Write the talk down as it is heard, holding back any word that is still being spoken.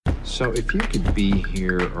So if you could be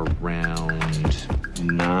here around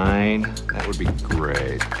 9, that would be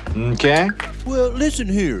great. Okay? Well, listen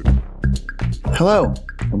here. Hello,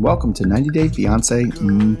 and welcome to 90 Day Fiancé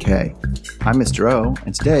MK. I'm Mr. O,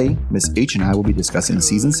 and today, Miss H and I will be discussing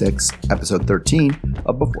Season 6, Episode 13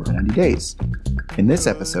 of Before the 90 Days. In this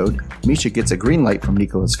episode, Misha gets a green light from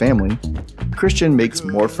Nicola's family, Christian makes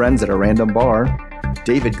more friends at a random bar,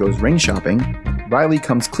 David goes ring shopping, Riley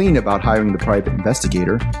comes clean about hiring the private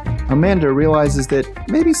investigator, Amanda realizes that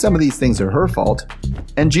maybe some of these things are her fault,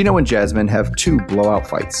 and Gino and Jasmine have 2 blowout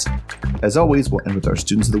fights. As always, we'll end with our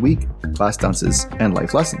Students of the Week, class dances, and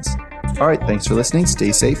life lessons. Alright, thanks for listening,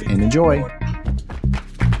 stay safe, and enjoy!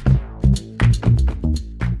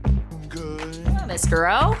 Hello, Mr.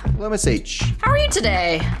 O. Hello, Miss H. How are you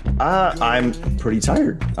today? I'm pretty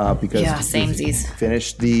tired because Yeah, samesies.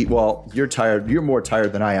 Finished the, well, you're tired. You're more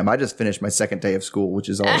tired than I am. I just finished my second day of school, which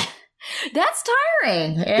is always... That's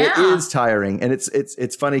tiring. Yeah. It is tiring. And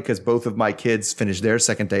it's funny because both of my kids finished their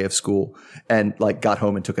second day of school and like got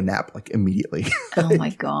home and took a nap like immediately. Oh my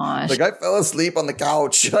gosh. Like I fell asleep on the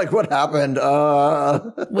couch. Like what happened?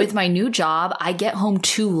 With my new job, I get home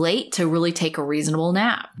too late to really take a reasonable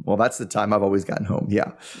nap. Well, that's the time I've always gotten home.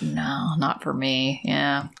 Yeah. No, not for me.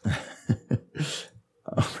 Yeah.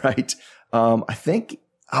 All right. I think...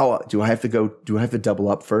 Oh, do I have to go? Do I have to double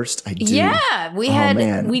up first? I do. Yeah, we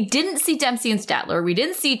didn't see Dempsey and Statler. We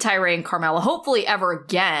didn't see Tyree and Carmela, hopefully ever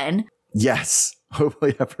again. Yes,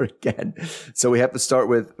 hopefully ever again. So we have to start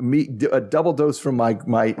with me, a double dose from my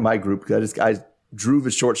group. I drew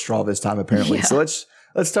the short straw this time, apparently. Yeah. So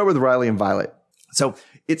let's start with Riley and Violet. So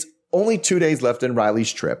it's only 2 days left in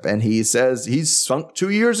Riley's trip, and he says he's sunk 2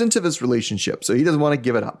 years into this relationship, so he doesn't want to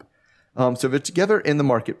give it up. So they're together in the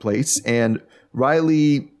marketplace, and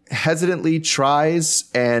Riley hesitantly tries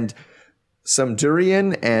and some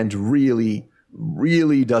durian and really,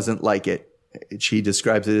 really doesn't like it. She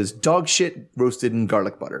describes it as dog shit roasted in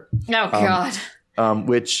garlic butter. Oh God.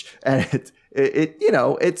 Which, and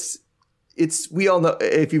it's we all know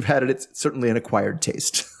if you've had it, it's certainly an acquired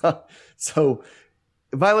taste. So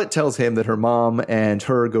Violet tells him that her mom and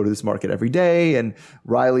her go to this market every day, and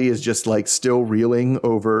Riley is just like still reeling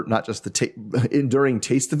over not just the enduring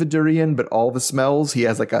taste of the durian, but all the smells. He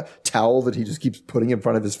has like a towel that he just keeps putting in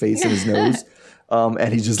front of his face and his nose.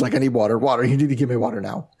 And he's just like, I need water. You need to give me water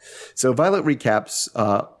now. So Violet recaps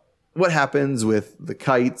what happens with the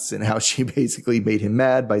kites and how she basically made him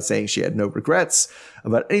mad by saying she had no regrets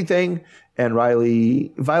about anything. And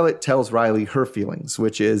Violet tells Riley her feelings,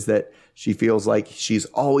 which is that she feels like she's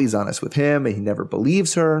always honest with him and he never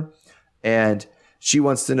believes her. And she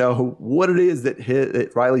wants to know what it is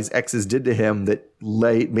that Riley's exes did to him that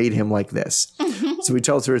made him like this. So he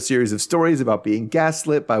tells her a series of stories about being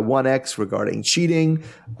gaslit by one ex regarding cheating.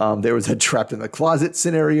 There was a trapped in the closet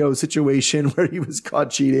scenario situation where he was caught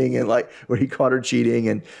cheating and where he caught her cheating.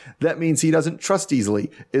 And that means he doesn't trust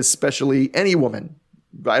easily, especially any woman.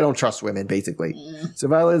 I don't trust women, basically. So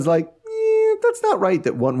Violet is like, that's not right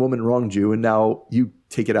that one woman wronged you and now you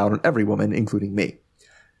take it out on every woman, including me.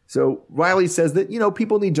 So Riley says that,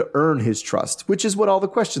 people need to earn his trust, which is what all the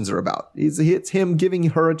questions are about. It's him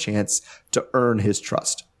giving her a chance to earn his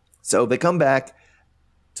trust. So they come back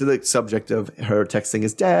to the subject of her texting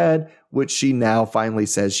his dad, which she now finally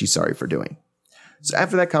says she's sorry for doing. So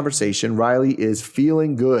after that conversation, Riley is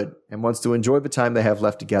feeling good and wants to enjoy the time they have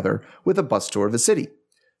left together with a bus tour of the city.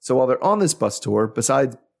 So while they're on this bus tour,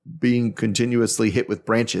 besides being continuously hit with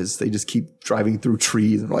branches, they just keep driving through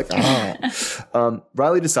trees and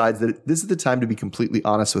Riley decides that this is the time to be completely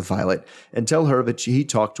honest with Violet and tell her that he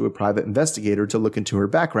talked to a private investigator to look into her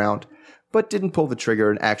background, but didn't pull the trigger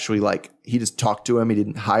and actually he just talked to him. He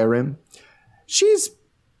didn't hire him. She's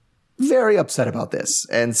very upset about this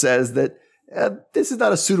and says that this is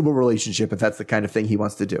not a suitable relationship if that's the kind of thing he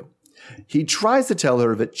wants to do. He tries to tell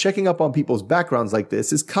her that checking up on people's backgrounds like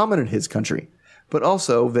this is common in his country, but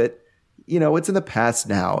also that, it's in the past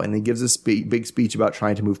now, and he gives a big speech about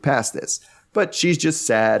trying to move past this. But she's just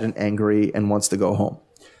sad and angry and wants to go home.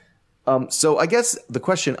 So I guess the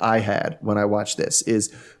question I had when I watched this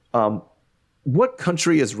is, what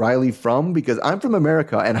country is Riley from? Because I'm from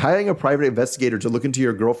America, and hiring a private investigator to look into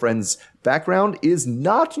your girlfriend's background is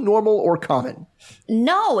not normal or common.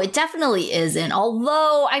 No, it definitely isn't.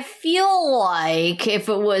 Although I feel like if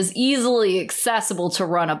it was easily accessible to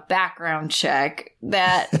run a background check,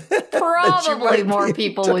 that probably more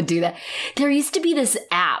people would do that. There used to be this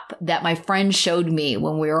app that my friend showed me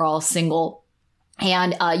when we were all single.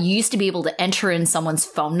 And you used to be able to enter in someone's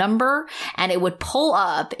phone number and it would pull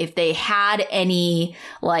up if they had any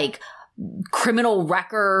criminal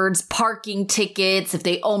records, parking tickets, if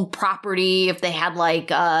they own property, if they had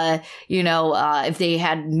like, if they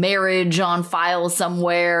had marriage on file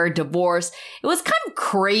somewhere, divorce. It was kind of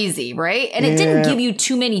crazy, right? And it didn't give you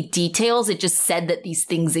too many details. It just said that these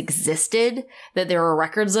things existed, that there were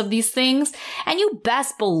records of these things. And you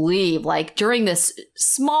best believe, like, during this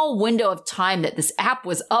small window of time that this app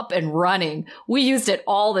was up and running, we used it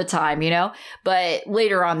all the time, But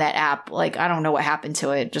later on, that app, like, I don't know what happened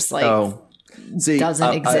to it. Just like,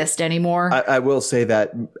 doesn't exist anymore. I will say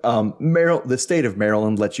that the state of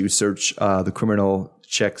Maryland lets you search the criminal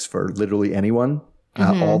checks for literally anyone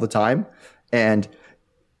all the time, and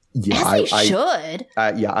I should.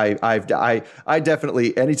 I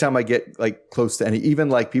definitely, anytime I get like close to even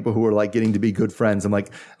like people who are like getting to be good friends, I'm like,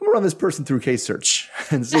 I'm gonna run this person through case search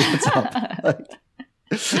and see what's up. Like,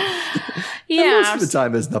 yeah. Most of the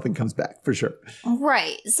time is nothing comes back for sure.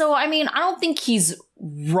 Right. So, I mean, I don't think he's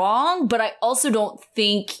wrong, but I also don't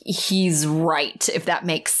think he's right, if that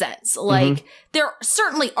makes sense. Like, there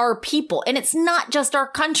certainly are people, and it's not just our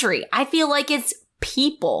country. I feel like it's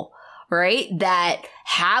people, right, that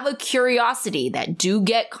have a curiosity, that do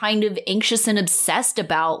get kind of anxious and obsessed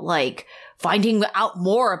about, like, finding out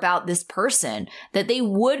more about this person, that they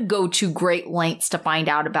would go to great lengths to find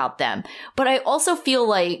out about them. But I also feel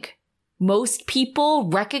like most people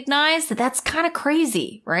recognize that that's kind of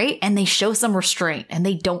crazy, right? And they show some restraint and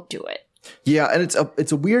they don't do it. Yeah, and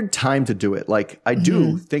it's a weird time to do it. Like, I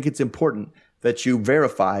do think it's important that you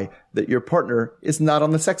verify that your partner is not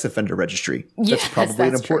on the sex offender registry. That's probably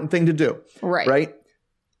an important thing to do. Right?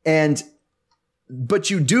 But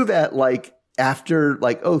you do that like after,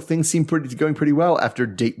 like, oh, things seem going pretty well after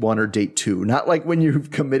date 1 or date 2. Not like when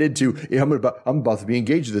you've committed to, I'm about to be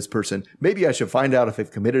engaged to this person. Maybe I should find out if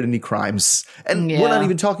they've committed any crimes. And we're not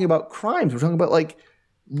even talking about crimes. We're talking about like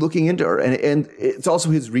looking into her. And it's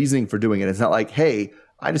also his reasoning for doing it. It's not like, hey,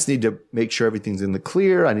 I just need to make sure everything's in the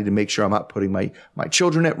clear. I need to make sure I'm not putting my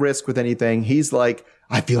children at risk with anything. He's like,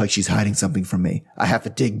 I feel like she's hiding something from me. I have to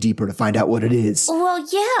dig deeper to find out what it is. Well,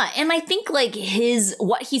 yeah. And I think like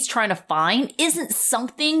what he's trying to find isn't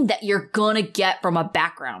something that you're going to get from a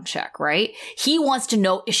background check, right? He wants to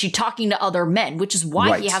know, is she talking to other men? Which is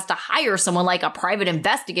why he has to hire someone like a private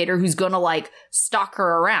investigator who's going to like stalk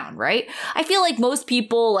her around, right? I feel like most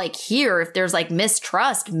people like here, if there's like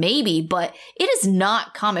mistrust, maybe, but it is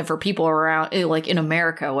not common for people around like in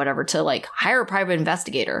America or whatever to like hire a private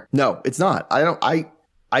investigator. No, it's not.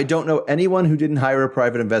 I don't know anyone who didn't hire a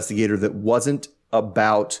private investigator that wasn't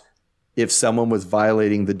about if someone was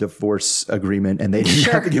violating the divorce agreement and they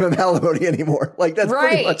didn't have to give him alimony anymore. Like, that's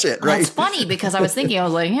pretty much it, right? That's funny because I was thinking, I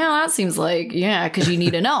was like, yeah, that seems like, because you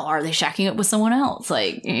need to know, are they shacking up with someone else?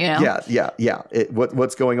 Like, Yeah.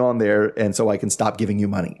 What's going on there? And so I can stop giving you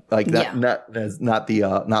money. Like that, not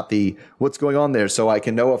the what's going on there. So I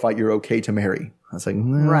can know if you're okay to marry. I was like,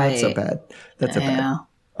 that's a bad. That's a bad.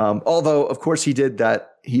 Although, of course, he did that.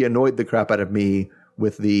 He annoyed the crap out of me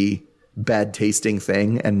with the bad tasting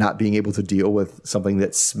thing and not being able to deal with something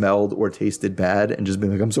that smelled or tasted bad and just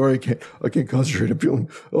being like, I'm sorry, I can't concentrate. I'm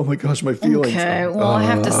feeling, oh my gosh, my feelings. Okay, well, I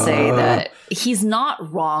have to say that he's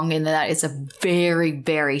not wrong in that it's a very,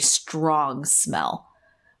 very strong smell.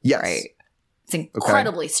 Yes. Right? It's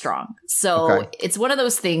incredibly strong. So it's one of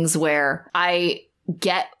those things where I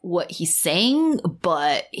get what he's saying,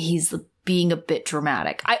 but he's being a bit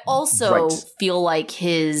dramatic. I also feel like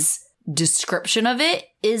his description of it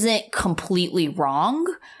isn't completely wrong.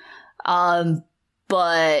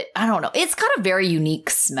 But I don't know. It's got a very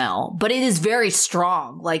unique smell, but it is very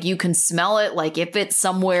strong. Like you can smell it. Like if it's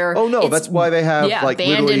somewhere. Oh no, that's why they have like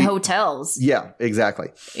abandoned hotels. Yeah, exactly.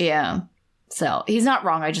 Yeah. So he's not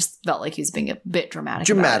wrong. I just felt like he was being a bit dramatic.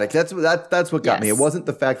 That's what got me. It wasn't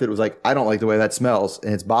the fact that it was like, I don't like the way that smells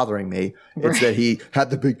and it's bothering me. It's that he had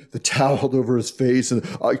the towel held over his face and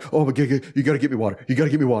oh my God, you got to get me water. You got to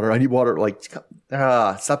get me water. I need water. Like,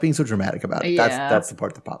 stop being so dramatic about it. Yeah. That's the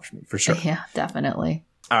part that pops me for sure. Yeah, definitely.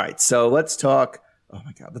 All right. So let's talk. Oh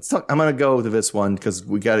my God. Let's talk. I'm going to go to this one because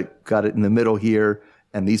we got it in the middle here.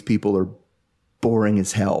 And these people are boring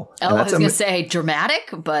as hell. Oh, I was going to say dramatic,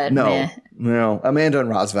 but no. Amanda and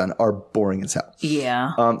Razvan are boring as hell.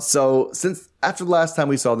 Yeah. So since after the last time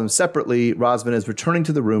we saw them separately, Razvan is returning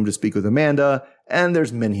to the room to speak with Amanda, and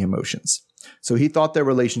there's many emotions. So he thought their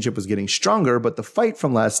relationship was getting stronger, but the fight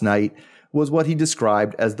from last night was what he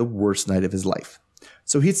described as the worst night of his life.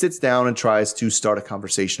 So he sits down and tries to start a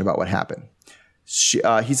conversation about what happened.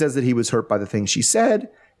 He says that he was hurt by the things she said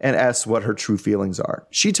and asks what her true feelings are.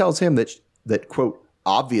 She tells him that quote,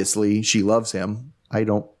 obviously she loves him. I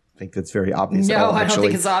don't think that's very obvious at all, I don't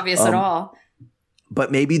think it's obvious at all.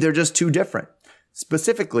 But maybe they're just too different.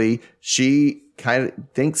 Specifically, she kind of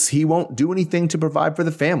thinks he won't do anything to provide for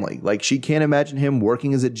the family. Like, she can't imagine him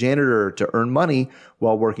working as a janitor to earn money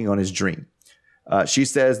while working on his dream. She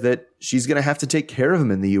says that she's going to have to take care of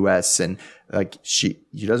him in the U.S. and like she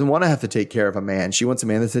doesn't want to have to take care of a man. She wants a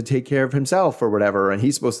man that's to take care of himself or whatever, and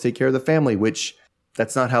he's supposed to take care of the family, which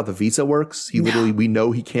that's not how the visa works. We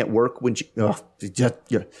know he can't work when she.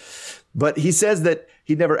 But he says that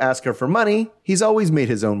he'd never ask her for money. He's always made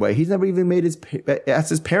his own way. He's never even asked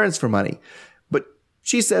his parents for money. But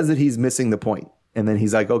she says that he's missing the point. And then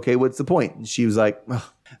he's like, okay, what's the point? And she was like, ugh.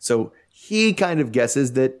 So he kind of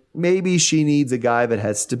guesses that maybe she needs a guy that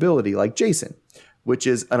has stability like Jason, which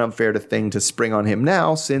is an unfair thing to spring on him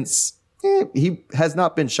now since he has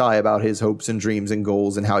not been shy about his hopes and dreams and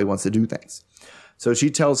goals and how he wants to do things. So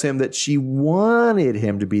she tells him that she wanted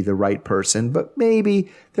him to be the right person, but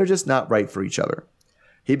maybe they're just not right for each other.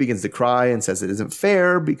 He begins to cry and says it isn't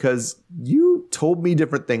fair because you told me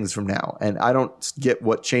different things from now, and I don't get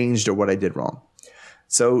what changed or what I did wrong.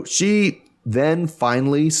 So she then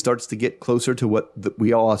finally starts to get closer to what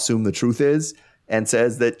we all assume the truth is and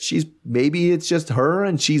says that maybe it's just her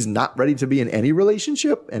and she's not ready to be in any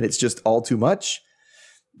relationship and it's just all too much.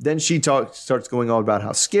 Then she starts going on about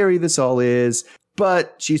how scary this all is.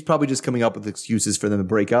 But she's probably just coming up with excuses for them to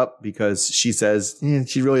break up because she says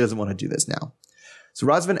she really doesn't want to do this now. So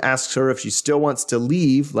Razvan asks her if she still wants to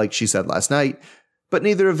leave, like she said last night, but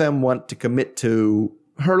neither of them want to commit to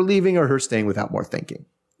her leaving or her staying without more thinking.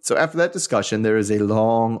 So after that discussion, there is a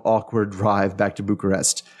long, awkward drive back to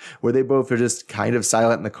Bucharest, where they both are just kind of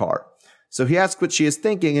silent in the car. So he asks what she is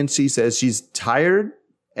thinking, and she says she's tired,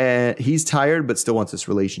 and he's tired, but still wants this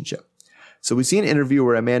relationship. So we see an interview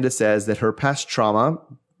where Amanda says that her past trauma,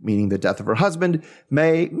 meaning the death of her husband,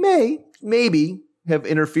 maybe have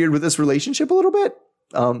interfered with this relationship a little bit.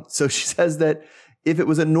 So she says that if it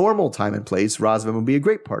was a normal time and place, Razvan would be a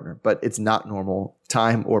great partner, but it's not normal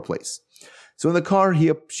time or place. So in the car,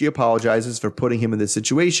 she apologizes for putting him in this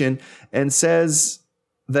situation and says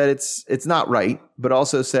that it's not right, but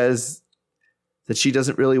also says that she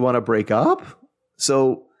doesn't really want to break up.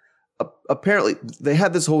 So apparently, they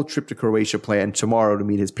had this whole trip to Croatia planned tomorrow to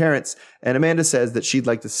meet his parents, and Amanda says that she'd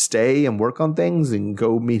like to stay and work on things and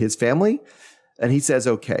go meet his family, and he says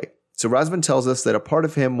okay. So Razvan tells us that a part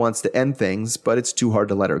of him wants to end things, but it's too hard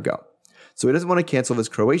to let her go. So he doesn't want to cancel this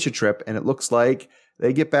Croatia trip, and it looks like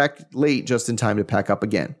they get back late just in time to pack up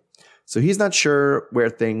again. So he's not sure where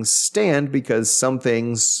things stand because some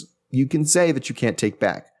things you can say that you can't take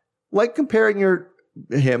back, like comparing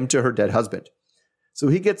him to her dead husband. So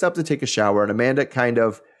he gets up to take a shower, and Amanda kind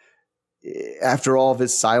of, after all of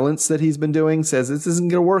his silence that he's been doing, says this isn't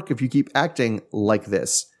going to work if you keep acting like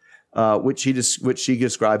this, which she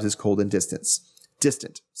describes as cold and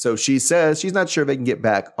distant. So she says she's not sure if they can get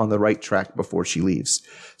back on the right track before she leaves.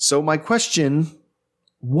 So my question,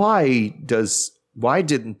 why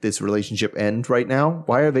didn't this relationship end right now?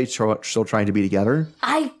 Why are they still trying to be together?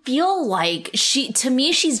 I feel like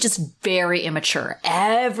she's just very immature.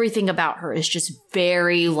 Everything about her is just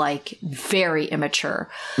very immature.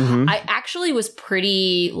 Mm-hmm. I actually was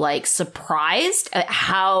pretty surprised at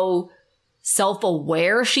how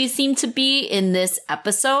self-aware she seemed to be in this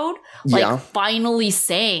episode. Finally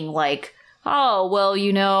saying oh,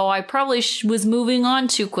 well, I probably was moving on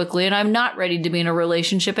too quickly and I'm not ready to be in a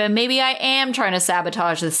relationship and maybe I am trying to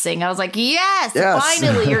sabotage this thing. I was like, yes.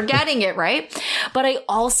 Finally, you're getting it, right? But I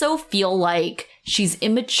also feel like she's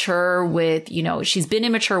immature with, she's been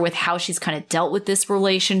immature with how she's kind of dealt with this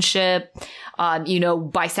relationship,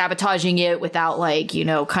 by sabotaging it without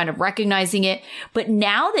kind of recognizing it. But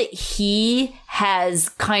now that he has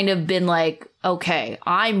kind of been okay,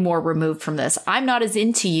 I'm more removed from this. I'm not as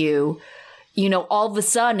into you. All of a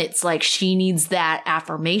sudden it's like she needs that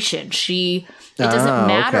affirmation. It doesn't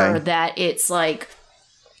matter that it's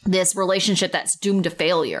this relationship that's doomed to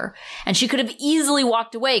failure. And she could have easily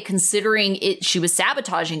walked away considering she was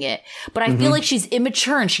sabotaging it. But I feel like she's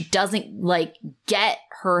immature and she doesn't get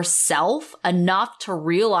herself enough to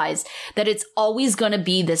realize that it's always going to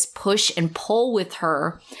be this push and pull with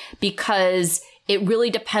her because it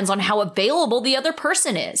really depends on how available the other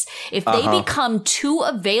person is. If they become too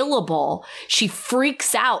available, she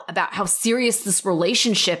freaks out about how serious this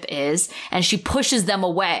relationship is and she pushes them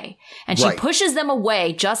away. And she pushes them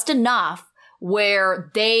away just enough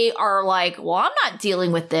where they are well, I'm not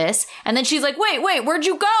dealing with this. And then she's like, wait, where'd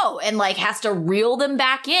you go? And has to reel them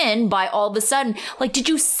back in by all of a sudden. Did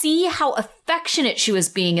you see how affectionate she was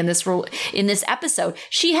being in this episode?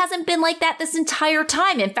 She hasn't been like that this entire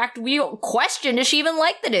time. In fact, we question, does she even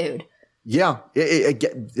like the dude? Yeah,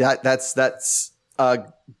 that's a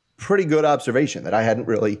pretty good observation that I hadn't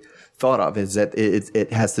really thought of is that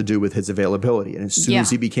it has to do with his availability. And as soon as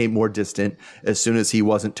he became more distant, as soon as he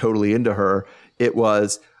wasn't totally into her, it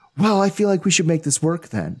was, well, I feel like we should make this work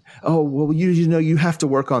then. Oh, well, you know, you have to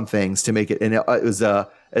work on things to make it. And it was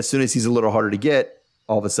as soon as he's a little harder to get,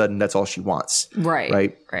 all of a sudden that's all she wants.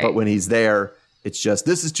 Right. But when he's there, it's just,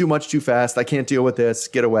 this is too much, too fast. I can't deal with this.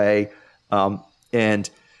 Get away. And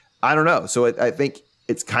I don't know. So I think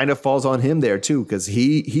it kind of falls on him there too, because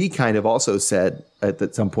he kind of also said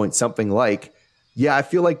at some point something like, yeah, I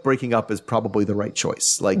feel like breaking up is probably the right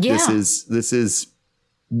choice. Like this is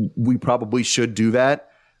we probably should do that.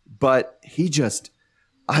 But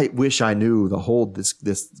I wish I knew the hold this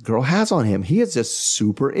girl has on him. He is just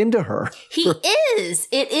super into her. He is.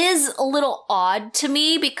 It is a little odd to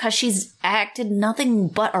me because she's acted nothing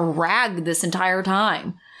but a rag this entire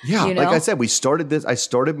time. Yeah, you know? Like I said, I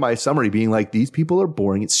started my summary being like, these people are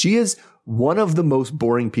boring. She is one of the most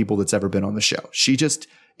boring people that's ever been on the show. She just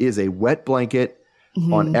is a wet blanket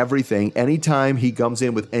on everything. Anytime he comes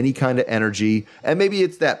in with any kind of energy, and maybe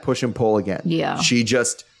it's that push and pull again. Yeah. She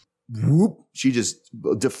just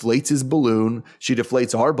deflates his balloon. She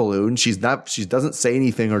deflates our balloon. She doesn't say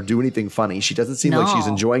anything or do anything funny. She doesn't seem like she's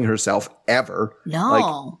enjoying herself ever. No.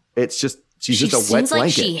 Like, it's just, she's just a wet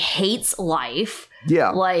blanket. Seems like she hates life.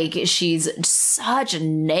 Yeah. Like she's such a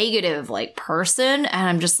negative like person. And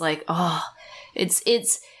I'm just like, oh,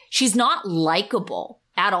 she's not likable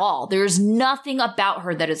at all. There's nothing about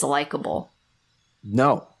her that is likable.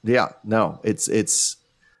 No. Yeah. No. It's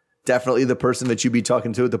definitely the person that you'd be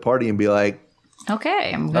talking to at the party and be like,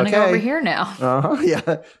 okay, I'm going to go over here now.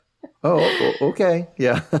 Yeah. Oh, okay.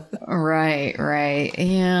 Yeah. Right.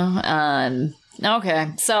 Yeah. Okay,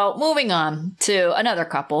 so moving on to another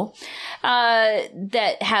couple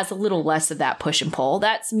that has a little less of that push and pull.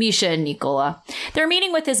 That's Misha and Nikola. They're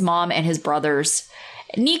meeting with his mom and his brothers.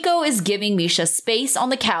 Nico is giving Misha space on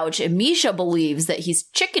the couch, and Misha believes that he's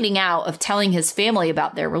chickening out of telling his family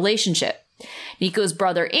about their relationship. Nico's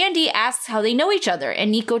brother Andy asks how they know each other, and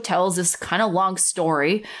Nico tells this kind of long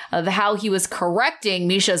story of how he was correcting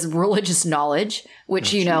Misha's religious knowledge,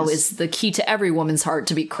 which, is the key to every woman's heart,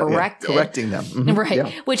 to be corrected. Yeah, correcting them. Mm-hmm. Right.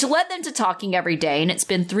 Yeah. Which led them to talking every day, and it's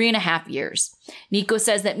been 3.5 years. Nico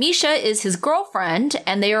says that Misha is his girlfriend,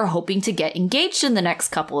 and they are hoping to get engaged in the next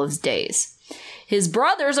couple of days. His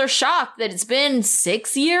brothers are shocked that it's been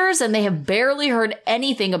 6 years, and they have barely heard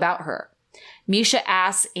anything about her. Misha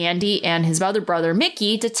asks Andy and his other brother,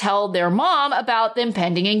 Mickey, to tell their mom about the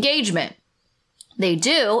impending engagement. They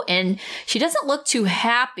do, and she doesn't look too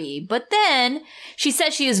happy, but then she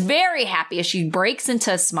says she is very happy as she breaks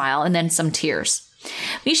into a smile and then some tears.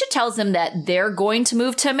 Misha tells them that they're going to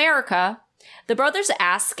move to America. The brothers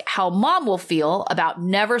ask how mom will feel about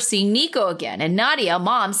never seeing Nico again, and Nadia,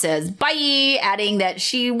 mom, says bye, adding that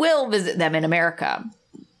she will visit them in America.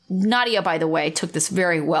 Nadia, by the way, took this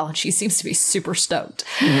very well, and she seems to be super stoked.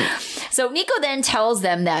 Mm-hmm. So Nico then tells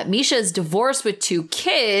them that Misha is divorced with 2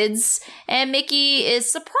 kids, and Mickey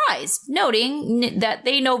is surprised, noting that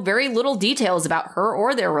they know very little details about her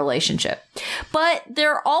or their relationship. But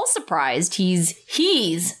they're all surprised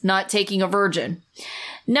he's not taking a virgin.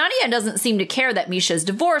 Nadia doesn't seem to care that Misha is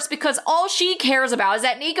divorced because all she cares about is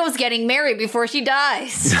that Nico's getting married before she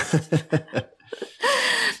dies.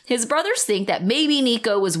 His brothers think that maybe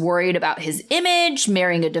Nico was worried about his image,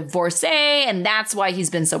 marrying a divorcee, and that's why he's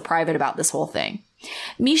been so private about this whole thing.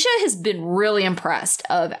 Misha has been really impressed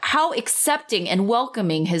of how accepting and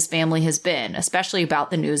welcoming his family has been, especially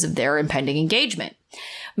about the news of their impending engagement.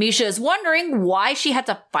 Misha is wondering why she had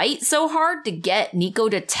to fight so hard to get Nico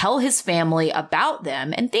to tell his family about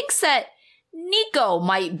them, and thinks that Nico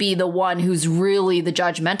might be the one who's really the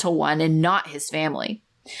judgmental one and not his family.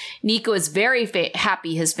 Nico is very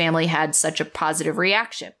happy his family had such a positive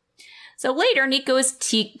reaction. So later, Nico is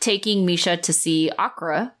taking Misha to see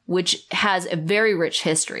Accra, which has a very rich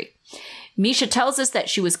history. Misha tells us that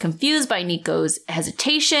she was confused by Nico's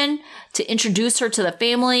hesitation to introduce her to the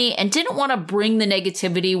family and didn't want to bring the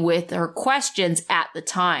negativity with her questions at the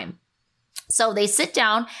time. So they sit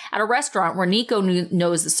down at a restaurant where Nico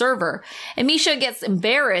knows the server, and Misha gets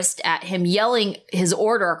embarrassed at him yelling his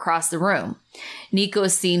order across the room. Nico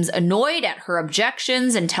seems annoyed at her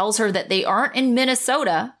objections and tells her that they aren't in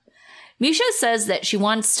Minnesota. Misha says that she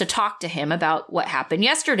wants to talk to him about what happened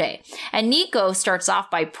yesterday, and Nico starts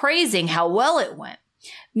off by praising how well it went.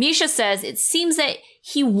 Misha says it seems that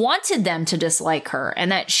he wanted them to dislike her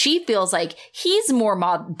and that she feels like he's more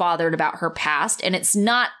bothered about her past and it's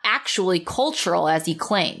not actually cultural as he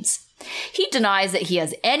claims. He denies that he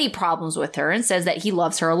has any problems with her and says that he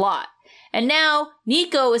loves her a lot. And now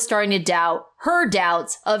Nico is starting to doubt her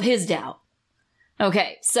doubts of his doubt.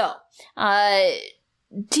 Okay, so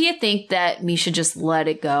do you think that Misha just let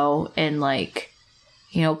it go and like,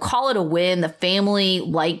 you know, call it a win? The family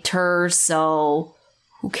liked her, so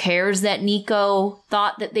who cares that Nico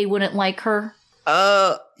thought that they wouldn't like her?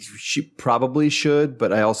 She probably should,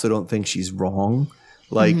 but I also don't think she's wrong.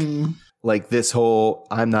 Like, like this whole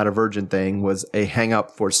 "I'm not a virgin" thing was a hang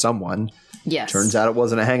up for someone. Yes. Turns out it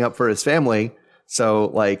wasn't a hang up for his family. So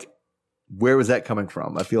like, where was that coming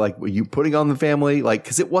from? I feel like, were you putting on the family? Like,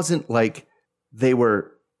 because it wasn't like they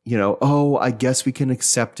were, you know, oh, I guess we can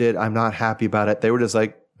accept it. I'm not happy about it. They were just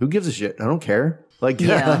like, who gives a shit? I don't care. Like,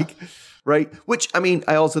 yeah. Like, right. Which, I mean,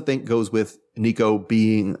 I also think goes with Nico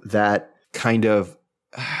being that kind of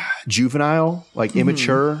juvenile, like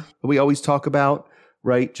immature that we always talk about,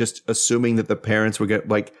 right? Just assuming that the parents were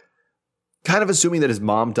kind of assuming that his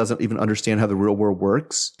mom doesn't even understand how the real world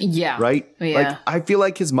works. Yeah. Right? Yeah. Like, I feel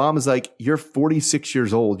like his mom is like, you're 46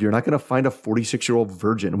 years old. You're not going to find a 46-year-old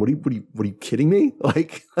virgin. What are you kidding me?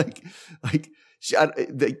 Like, she,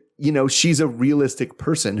 you know, she's a realistic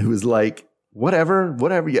person who is like, whatever.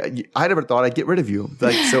 Yeah, I never thought I'd get rid of you.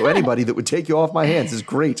 Like, so anybody that would take you off my hands is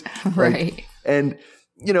great. Right. Like, and,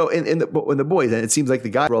 you know, when the boys, and it seems like the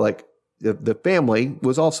guys were like, the family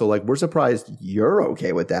was also like, we're surprised you're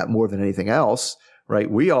okay with that more than anything else,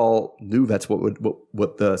 right? We all knew that's what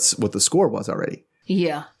the score was already.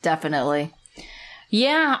 Yeah, definitely.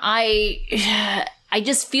 Yeah, I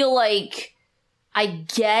just feel like I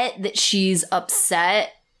get that she's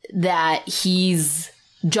upset that he's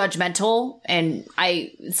judgmental, and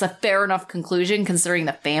it's a fair enough conclusion considering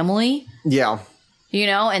the family. Yeah. You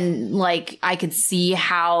know, and like I could see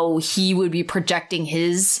how he would be projecting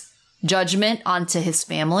his judgment onto his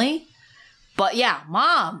family. But yeah,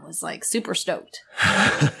 mom was like super stoked.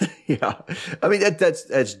 Yeah. I mean, that's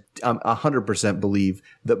 100% believe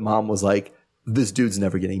that mom was like, this dude's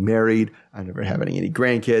never getting married. I'm never having any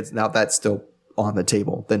grandkids. Now that's still on the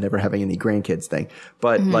table, the never having any grandkids thing.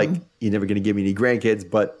 But like, you're never going to give me any grandkids,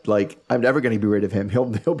 but like, I'm never going to be rid of him.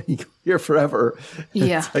 He'll be here forever.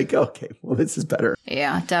 Yeah. It's like, okay, well, this is better.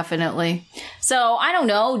 Yeah, definitely. So I don't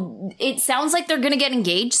know. It sounds like they're going to get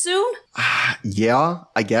engaged soon. Yeah,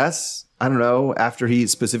 I guess. I don't know. After he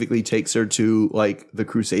specifically takes her to like the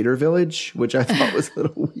Crusader village, which I thought was a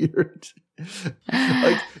little weird.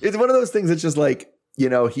 Like, it's one of those things that's just like, you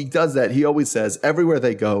know, he does that. He always says everywhere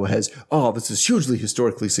they go has, oh, this is hugely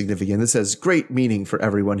historically significant. This has great meaning for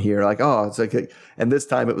everyone here. Like, oh, it's like, and this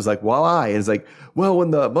time it was like, why? And it's like, well,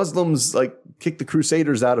 when the Muslims like kicked the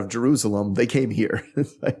Crusaders out of Jerusalem, they came here.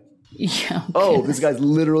 It's like, yeah. Oh, this guy's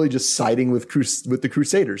literally just siding with the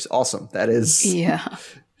Crusaders. Awesome. That is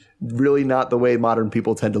really not the way modern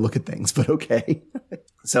people tend to look at things, but okay.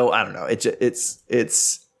 So I don't know.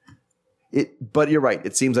 But you're right.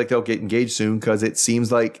 It seems like they'll get engaged soon because it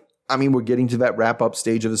seems like, I mean, we're getting to that wrap up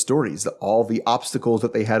stage of the stories. All the obstacles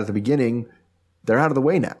that they had at the beginning, they're out of the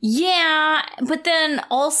way now. Yeah. But then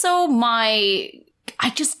also I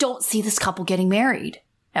just don't see this couple getting married.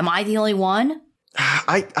 Am I the only one?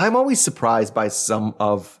 I'm always surprised by some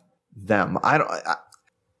of them.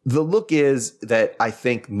 The look is that I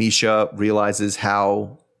think Misha realizes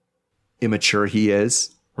how immature he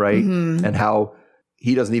is, right? And how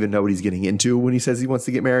he doesn't even know what he's getting into when he says he wants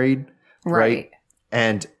to get married. Right.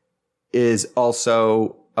 And is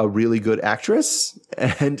also a really good actress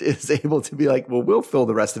and is able to be like, well, we'll fill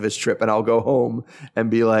the rest of his trip and I'll go home and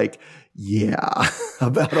be like, yeah,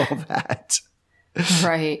 about all that.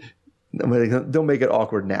 Right. Don't make it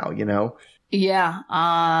awkward now, you know? Yeah.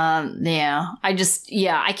 Yeah.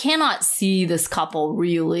 I cannot see this couple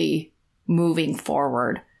really moving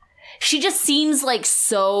forward. She just seems like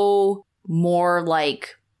so more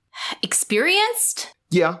like experienced.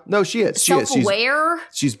 Yeah, no, she is. Self-aware.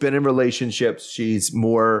 She's been in relationships. She's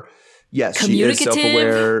more, yes, she is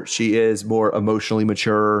self-aware. She is more emotionally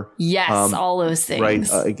mature. Yes, all those things.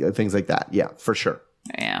 Right, things like that. Yeah, for sure.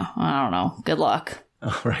 Yeah, I don't know. Good luck.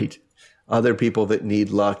 All right. Other people that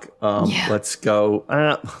need luck. Let's go.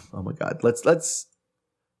 Oh my God.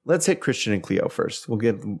 Let's hit Christian and Cleo first. We'll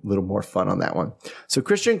get a little more fun on that one. So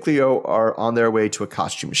Christian and Cleo are on their way to a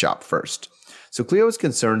costume shop first. So Cleo is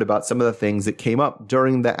concerned about some of the things that came up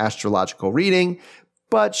during the astrological reading,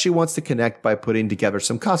 but she wants to connect by putting together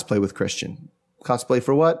some cosplay with Christian. Cosplay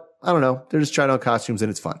for what? I don't know. They're just trying on costumes and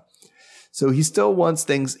it's fun. So he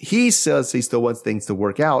says he still wants things to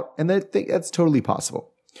work out, and I think that's totally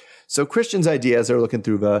possible. So Christian's idea, as they're looking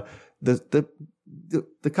through the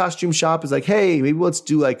costume shop, is like, hey, maybe let's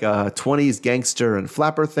do like a 20s gangster and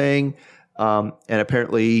flapper thing. And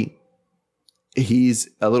apparently He's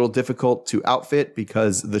a little difficult to outfit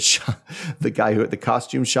because the guy who at the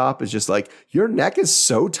costume shop is just like, your neck is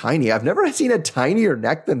so tiny. I've never seen a tinier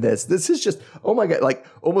neck than this. This is just, oh my God, like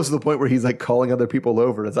almost to the point where he's like calling other people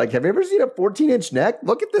over. It's like, have you ever seen a 14-inch neck?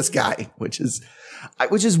 Look at this guy, which is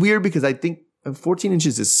weird because I think 14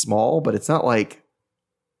 inches is small, but it's not like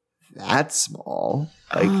that small.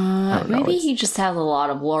 Like, I don't know. Maybe he just has a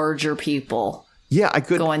lot of larger people. Yeah, I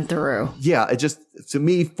could going through. Yeah, it just, to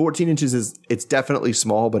me, 14 inches it's definitely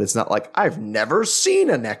small, but it's not like I've never seen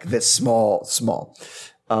a neck this small.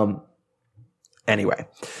 Anyway,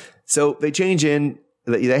 so they change in,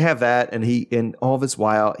 they have that, and in all this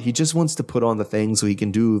while, he just wants to put on the thing so he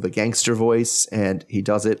can do the gangster voice, and he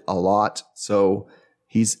does it a lot. So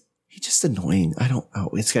he's just annoying. I don't know.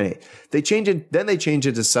 It's kind of, they change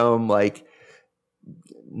into some like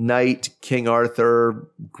knight, King Arthur,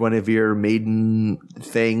 Guinevere maiden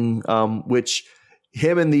thing, which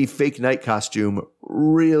him in the fake knight costume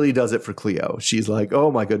really does it for Cleo. She's like, oh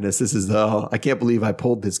my goodness, I can't believe I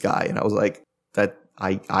pulled this guy. And I was like, that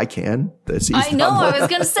I can. I know. I was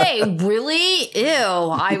going to say, really? Ew.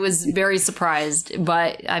 I was very surprised.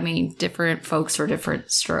 But I mean, different folks for different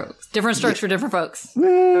strokes. Different strokes for different folks.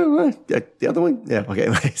 The other one? Yeah. Okay.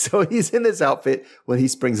 So he's in this outfit when he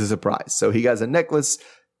springs a surprise. So he has a necklace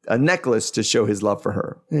to show his love for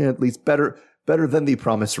her. At least better than the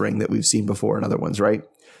promise ring that we've seen before in other ones, right?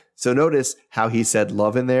 So notice how he said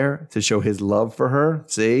love in there to show his love for her.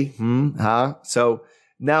 See? So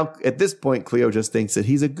now at this point, Cleo just thinks that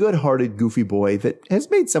he's a good-hearted, goofy boy that has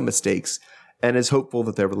made some mistakes and is hopeful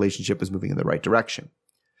that their relationship is moving in the right direction.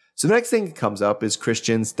 So the next thing that comes up is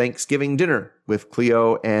Christian's Thanksgiving dinner with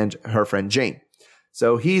Cleo and her friend Jane.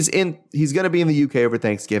 So he's going to be in the UK over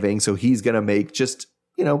Thanksgiving, so he's going to make just,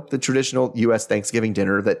 the traditional US Thanksgiving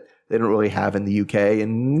dinner that they don't really have in the UK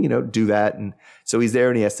and, do that. And so he's there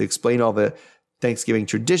and he has to explain all the Thanksgiving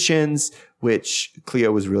traditions, which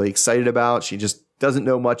Cleo was really excited about. She just doesn't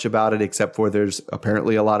know much about it except for there's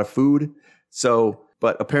apparently a lot of food.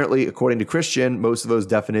 But apparently, according to Christian, most of those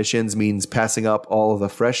definitions means passing up all of the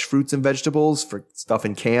fresh fruits and vegetables for stuff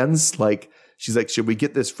in cans. Like, she's like, should we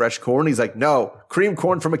get this fresh corn? He's like, no, cream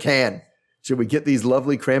corn from a can. Should we get these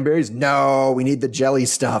lovely cranberries? No, we need the jelly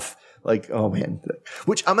stuff. Like, oh man,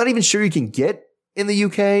 which I'm not even sure you can get in the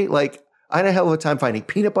UK. Like, I had a hell of a time finding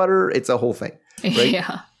peanut butter. It's a whole thing. Right?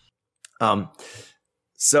 Yeah.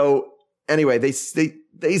 So anyway, they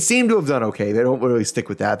seem to have done okay. They don't really stick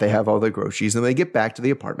with that. They have all their groceries and they get back to the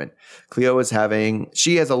apartment. Cleo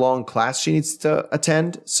she has a long class she needs to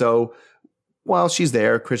attend. So while she's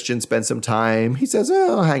there, Christian spends some time. He says,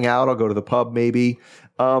 I'll hang out. I'll go to the pub maybe.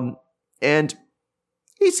 And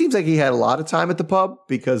he seems like he had a lot of time at the pub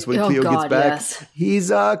because when Cleo gets back,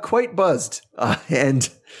 he's quite buzzed.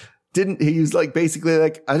 He was like, basically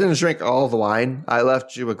like, I didn't drink all the wine. I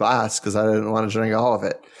left you a glass because I didn't want to drink all of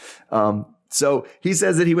it. So he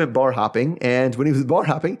says that he went bar hopping, and when he was bar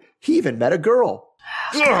hopping, he even met a girl.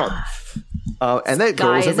 And that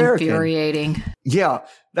girl was American. Infuriating. Yeah,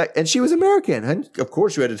 and she was American, and of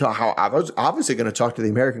course you had to talk. How I was obviously going to talk to the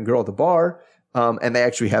American girl at the bar, and they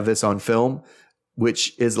actually have this on film,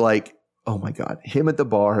 which is like, oh my God, him at the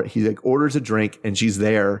bar. He like orders a drink, and she's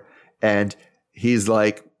there, and he's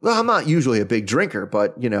like, well, I'm not usually a big drinker,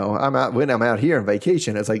 but when I'm out here on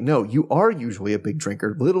vacation, it's like, no, you are usually a big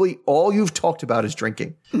drinker. Literally all you've talked about is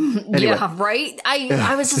drinking. Anyway. Yeah, right?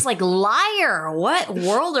 I was just like, liar. What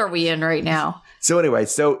world are we in right now? So anyway,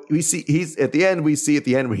 we see at the end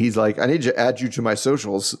where he's like, I need to add you to my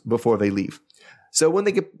socials before they leave. So when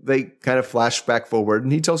they kind of flash back forward,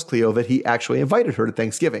 and he tells Cleo that he actually invited her to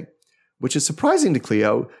Thanksgiving, which is surprising to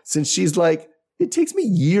Cleo since she's like, it takes me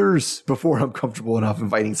years before I'm comfortable enough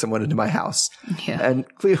inviting someone into my house. Yeah.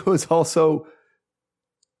 And Cleo is also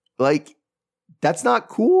like, that's not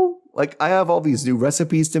cool. Like, I have all these new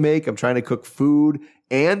recipes to make. I'm trying to cook food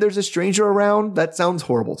and there's a stranger around. That sounds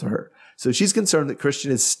horrible to her. So she's concerned that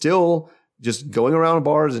Christian is still just going around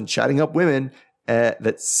bars and chatting up women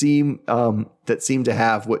that seem to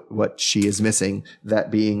have what she is missing, that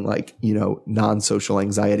being like, non-social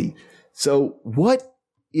anxiety. So what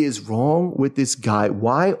is wrong with this guy?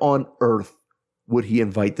 Why on earth would he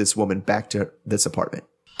invite this woman back to this apartment,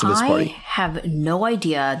 to this party? I have no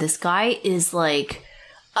idea. This guy is like,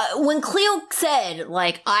 when Cleo said,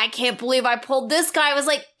 like, I can't believe I pulled this guy, I was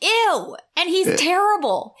like, ew. And he's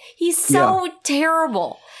terrible. He's so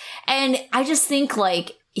terrible. And I just think,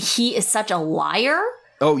 like, he is such a liar.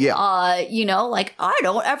 Oh, yeah. Like, I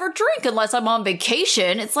don't ever drink unless I'm on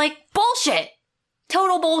vacation. It's like bullshit.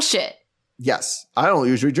 Total bullshit. Yes, I don't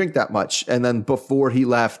usually drink that much. And then before he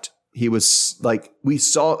left, he was like, we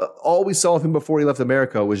saw of him before he left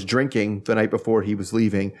America was drinking the night before he was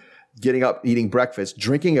leaving, getting up, eating breakfast,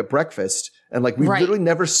 drinking at breakfast. And like, we've literally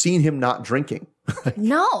never seen him not drinking.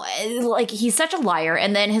 No, like he's such a liar.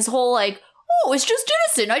 And then his whole like, oh, it's just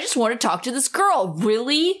innocent. I just want to talk to this girl.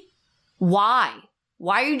 Really? Why?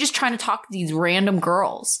 Why are you just trying to talk to these random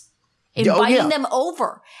girls? Inviting them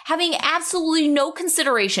over, having absolutely no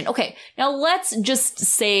consideration. Okay, now let's just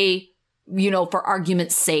say, for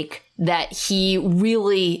argument's sake, that he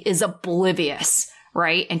really is oblivious,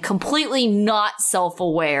 right? And completely not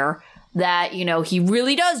self-aware that, he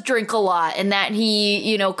really does drink a lot and that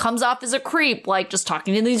he, comes off as a creep, like just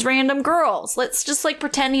talking to these random girls. Let's just like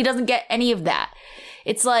pretend he doesn't get any of that.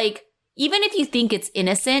 It's like, even if you think it's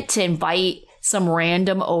innocent to invite some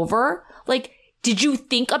random over, like, did you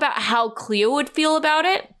think about how Cleo would feel about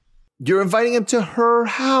it? You're inviting him to her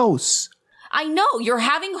house. I know. You're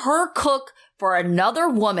having her cook for another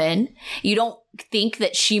woman. You don't think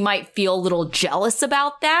that she might feel a little jealous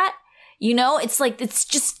about that? It's like, it's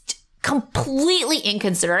just completely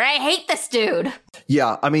inconsiderate. I hate this dude.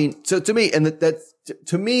 Yeah. I mean, so to me, and that's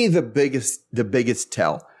to me, the biggest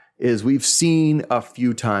tell is we've seen a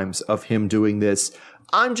few times of him doing this.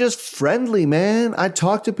 I'm just friendly, man. I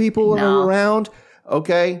talk to people when I'm around.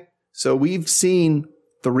 Okay. So we've seen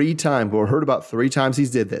 3 times or heard about 3 times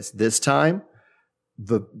he's did this. This time,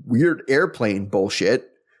 the weird airplane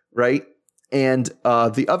bullshit, right? And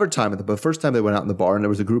the other time, the first time they went out in the bar and there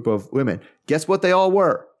was a group of women. Guess what they all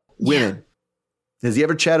were? Women. Yeah. Has he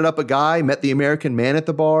ever chatted up a guy, met the American man at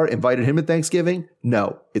the bar, invited him to Thanksgiving?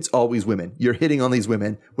 No, it's always women. You're hitting on these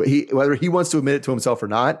women. Whether he wants to admit it to himself or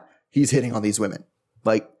not, he's hitting on these women.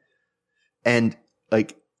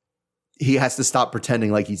 He has to stop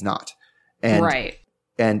pretending like he's not. And, right.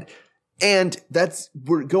 And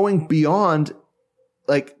we're going beyond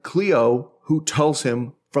like Cleo, who tells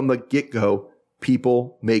him from the get-go,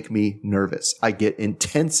 people make me nervous. I get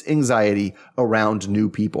intense anxiety around new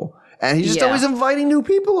people. And he's just always inviting new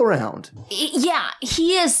people around. Yeah,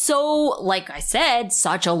 he is so, like I said,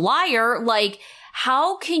 such a liar. Like,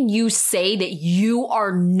 how can you say that you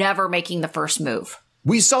are never making the first move?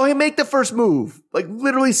 We saw him make the first move. Like,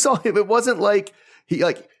 literally saw him. It wasn't like he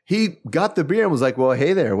got the beer and was like, well,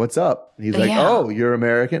 hey there, what's up? And he's like, oh, you're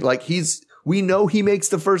American? Like, we know he makes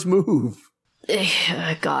the first move.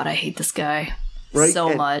 God, I hate this guy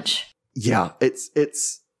so much. Yeah,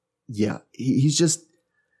 he's just,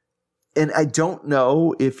 and I don't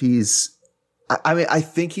know if he's, I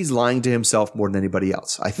think he's lying to himself more than anybody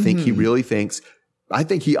else. I think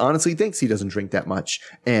he honestly thinks he doesn't drink that much.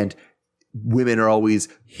 And women are always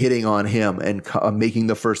hitting on him and making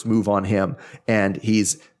the first move on him. And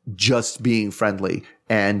he's just being friendly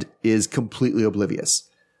and is completely oblivious,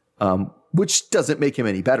 which doesn't make him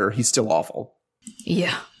any better. He's still awful.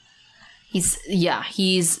 Yeah.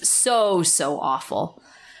 He's so awful.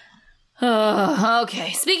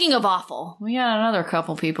 Okay, speaking of awful, we got another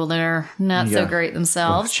couple people that are not so great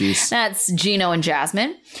themselves. Oh, that's Gino and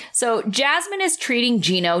Jasmine. So Jasmine is treating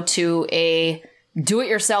Gino to a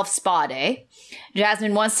do-it-yourself spa day.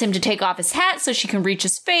 Jasmine wants him to take off his hat so she can reach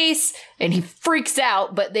his face, and he freaks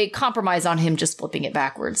out, but they compromise on him just flipping it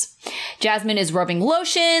backwards. Jasmine is rubbing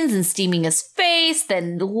lotions and steaming his face,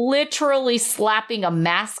 then literally slapping a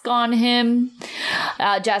mask on him.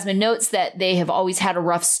 Jasmine notes that they have always had a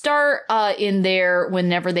rough start in there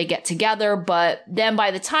whenever they get together, but then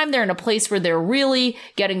by the time they're in a place where they're really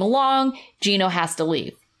getting along, Gino has to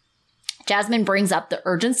leave. Jasmine brings up the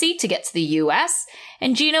urgency to get to the U.S.,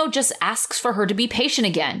 and Gino just asks for her to be patient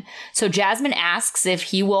again. So Jasmine asks if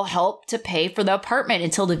he will help to pay for the apartment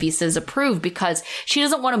until the visa is approved because she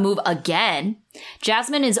doesn't want to move again.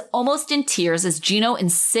 Jasmine is almost in tears as Gino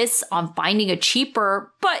insists on finding a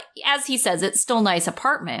cheaper, but as he says, it's still nice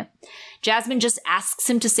apartment. Jasmine just asks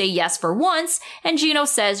him to say yes for once, and Gino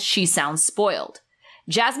says she sounds spoiled.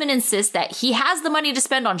 Jasmine insists that he has the money to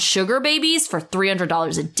spend on sugar babies for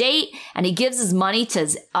 $300 a date, and he gives money to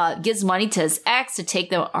his ex to take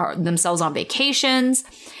themselves on vacations.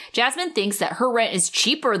 Jasmine thinks that her rent is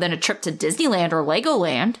cheaper than a trip to Disneyland or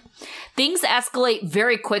Legoland. Things escalate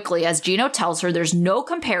very quickly as Gino tells her there's no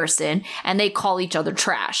comparison, and they call each other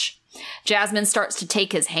trash. Jasmine starts to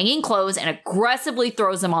take his hanging clothes and aggressively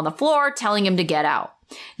throws them on the floor, telling him to get out.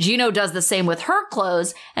 Gino does the same with her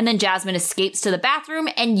clothes, and then Jasmine escapes to the bathroom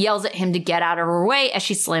and yells at him to get out of her way as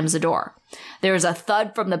she slams the door. There's a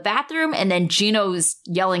thud from the bathroom, and then Gino's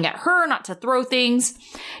yelling at her not to throw things.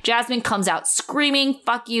 Jasmine comes out screaming,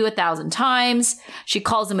 "Fuck you," 1,000 times. She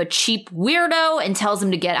calls him a cheap weirdo and tells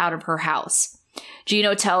him to get out of her house.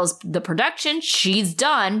 Gino tells the production she's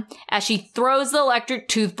done as she throws the electric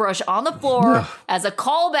toothbrush on the floor as a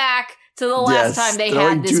callback to the last time they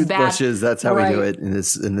had this toothbrushes. That's how we do it in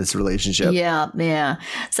this relationship. Yeah.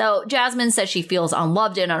 So Jasmine says she feels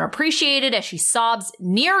unloved and unappreciated as she sobs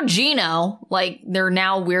near Gino, like they're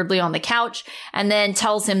now weirdly on the couch, and then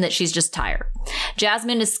tells him that she's just tired.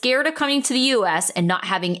 Jasmine is scared of coming to the U.S. and not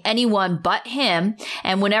having anyone but him,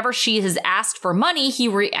 and whenever she has asked for money, he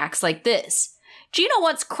reacts like this. Gino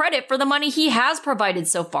wants credit for the money he has provided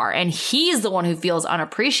so far, and he's the one who feels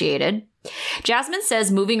unappreciated. Jasmine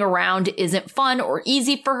says moving around isn't fun or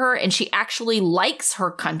easy for her, and she actually likes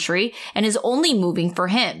her country and is only moving for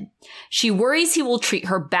him. She worries he will treat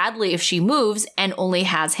her badly if she moves and only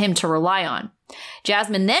has him to rely on.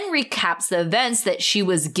 Jasmine then recaps the events that she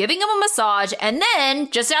was giving him a massage, and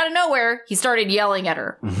then, just out of nowhere, he started yelling at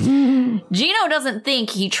her. Gino doesn't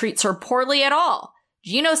think he treats her poorly at all.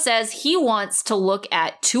 Gino says he wants to look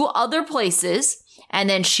at 2 other places, and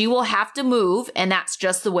then she will have to move, and that's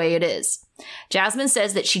just the way it is. Jasmine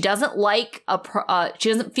says that she doesn't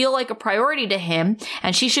feel like a priority to him,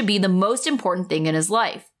 and she should be the most important thing in his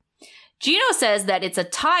life. Gino says that it's a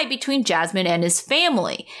tie between Jasmine and his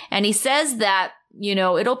family, and he says that,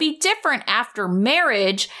 it'll be different after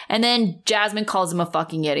marriage, and then Jasmine calls him a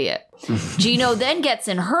fucking idiot. Gino then gets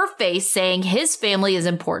in her face saying his family is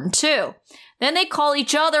important too. Then they call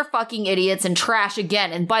each other fucking idiots and trash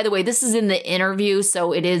again. And by the way, this is in the interview,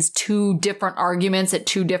 so it is 2 different arguments at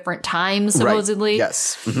 2 different times, supposedly. Right.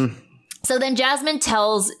 Yes. Mm-hmm. So then Jasmine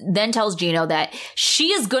tells Gino that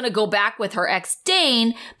she is going to go back with her ex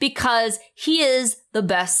Dane because he is the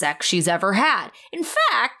best sex she's ever had. In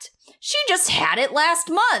fact, she just had it last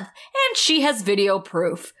month and she has video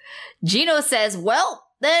proof. Gino says, well,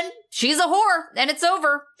 then she's a whore and it's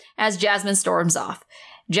over, as Jasmine storms off.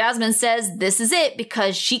 Jasmine says this is it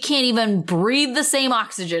because she can't even breathe the same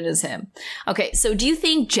oxygen as him. Okay, so do you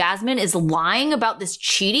think Jasmine is lying about this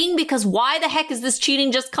cheating? Because why the heck is this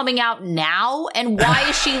cheating just coming out now? And why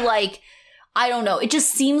is she like, I don't know. It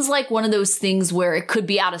just seems like one of those things where it could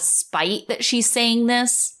be out of spite that she's saying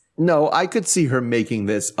this. No, I could see her making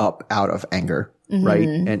this up out of anger, right?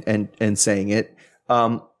 And saying it.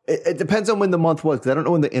 It depends on when the month was, because I don't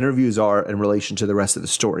know when the interviews are in relation to the rest of the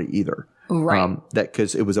story either. Right.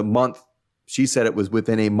 Because it was a month. She said it was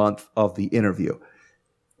within a month of the interview.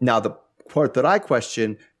 Now, the part that I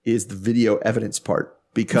question is the video evidence part,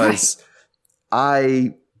 because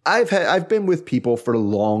I've been with people for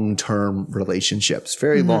long-term relationships,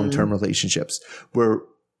 very long-term relationships, where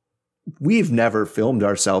we've never filmed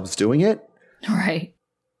ourselves doing it. Right.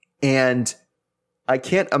 And I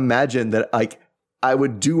can't imagine that I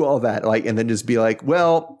would do all that, and then just be like,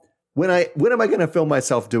 well, when am I going to film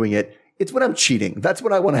myself doing it? It's when I'm cheating. That's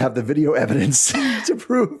when I want to have the video evidence to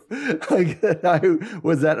prove that I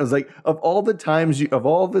was that. I was like, of all the times, of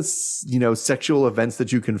all the sexual events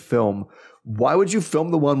that you can film, why would you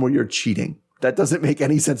film the one where you're cheating? That doesn't make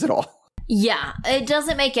any sense at all. Yeah, it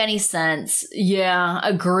doesn't make any sense. Yeah,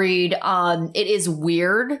 agreed. It is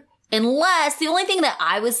weird. Unless the only thing that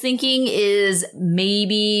I was thinking is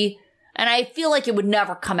maybe, and I feel like it would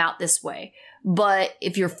never come out this way, but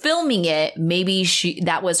if you're filming it, maybe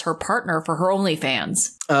that was her partner for her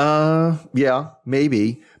OnlyFans. Yeah,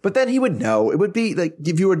 maybe. But then he would know. It would be like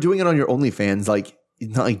if you were doing it on your OnlyFans,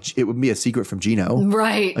 not like it would be a secret from Gino.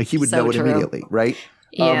 Right. Like he would know it immediately, right?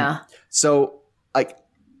 Yeah. So I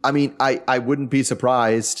wouldn't be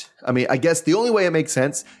surprised. I mean, I guess the only way it makes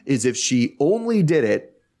sense is if she only did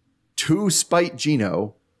it to spite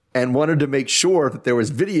Gino and wanted to make sure that there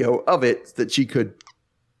was video of it that she could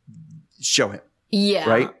show him. Yeah.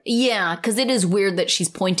 Right? Yeah, because it is weird that she's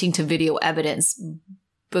pointing to video evidence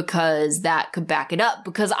because that could back it up.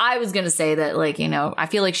 Because I was going to say that, I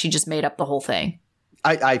feel like she just made up the whole thing.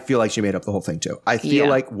 I feel like she made up the whole thing, too. I feel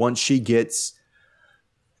like once she gets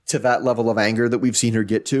to that level of anger that we've seen her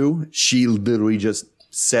get to, she literally just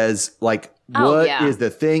says, what is the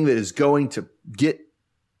thing that is going to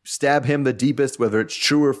stab him the deepest, whether it's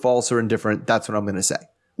true or false or indifferent, that's what I'm going to say.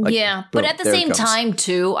 But at the same time,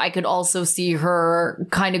 too, I could also see her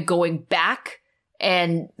kind of going back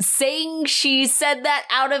and saying she said that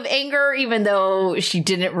out of anger, even though she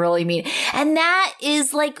didn't really mean it. And that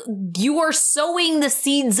is you are sowing the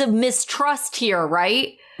seeds of mistrust here,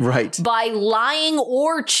 right? Right. By lying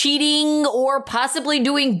or cheating or possibly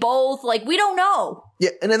doing both. We don't know. Yeah.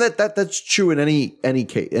 And then that's true in any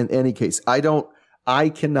case. I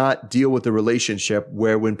cannot deal with a relationship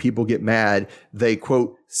where when people get mad, they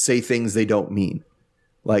quote, say things they don't mean.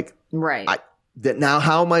 Right. Now,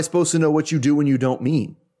 how am I supposed to know what you do when you don't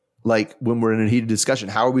mean? When we're in a heated discussion,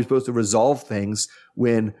 how are we supposed to resolve things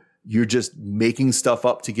when you're just making stuff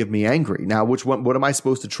up to give me angry. Now, which one, what am I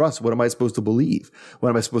supposed to trust? What am I supposed to believe? What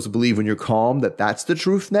am I supposed to believe when you're calm that that's the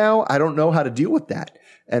truth now? I don't know how to deal with that.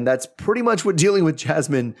 And that's pretty much what dealing with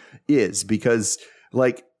Jasmine is, because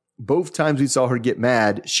like both times we saw her get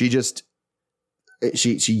mad, she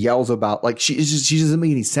yells about, like, she doesn't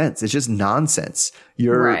make any sense. It's just nonsense.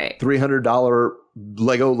 Your $300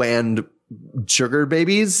 Legoland sugar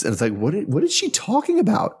babies. And it's like, what is she talking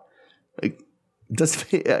about? Like,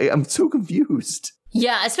 I'm so confused.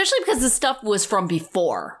 Yeah, especially because this stuff was from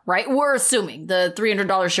before, right? We're assuming the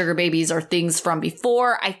 $300 sugar babies are things from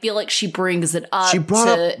before. I feel like she brings it up. She brought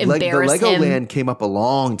to up embarrass the him. Legoland came up a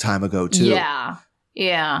long time ago too.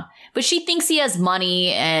 Yeah. But she thinks he has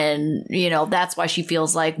money, and, you know, that's why she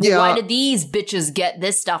feels like, well, why did these bitches get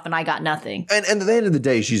this stuff and I got nothing? And at the end of the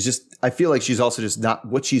day, I feel like she's also just not,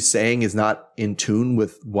 what she's saying is not in tune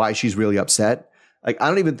with why she's really upset. Like, I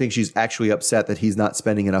don't even think she's actually upset that he's not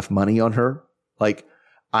spending enough money on her. Like,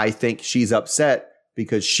 I think she's upset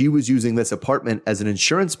because she was using this apartment as an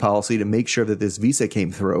insurance policy to make sure that this visa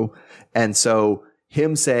came through. And so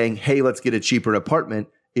him saying, hey, let's get a cheaper apartment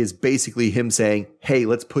is basically him saying, hey,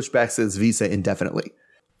 let's push back this visa indefinitely.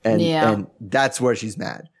 And that's where she's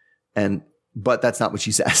mad. But that's not what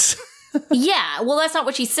she says. Yeah, well, that's not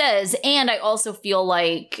what she says. And I also feel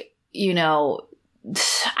like, you know,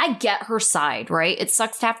 I get her side, right? It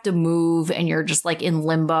sucks to have to move and you're just like in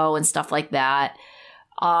limbo and stuff like that.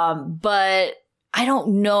 But I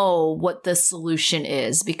don't know what the solution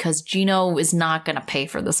is, because Gino is not going to pay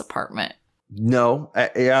for this apartment. No.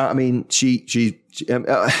 I mean, she's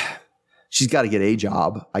got to get a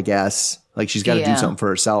job, I guess. Like, she's got to do something for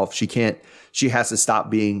herself. She has to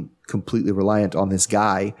stop being completely reliant on this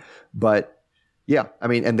guy. But yeah, I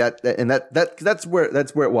mean, that's where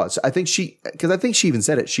it was. I think she even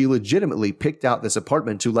said it. She legitimately picked out this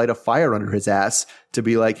apartment to light a fire under his ass, to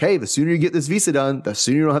be like, hey, the sooner you get this visa done, the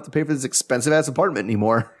sooner you don't have to pay for this expensive ass apartment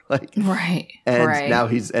anymore. Like, right. Now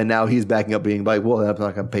he's backing up, being like, well, I'm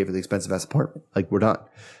not going to pay for the expensive ass apartment. Like, we're done.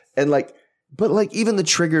 And like, but like, even the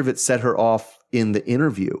trigger of it set her off in the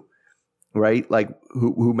interview, right? Like,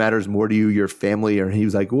 who matters more to you, your family? Or he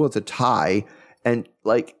was like, well, it's a tie. And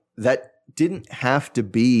like, that didn't have to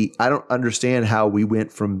be. I don't understand how we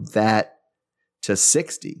went from that to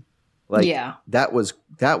 60. Like, that was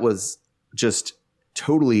just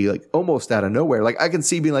totally, like, almost out of nowhere. Like, I can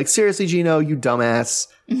see being like, seriously, Gino, you dumbass.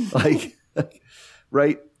 like,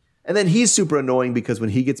 right. And then he's super annoying because when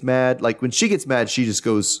he gets mad, like when she gets mad, she just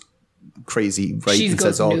goes crazy, right? She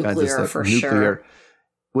goes all kinds of stuff. For nuclear. Sure.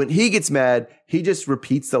 When he gets mad, he just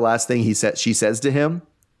repeats the last thing she says to him,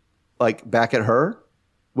 like, back at her,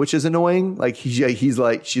 which is annoying. Like, she's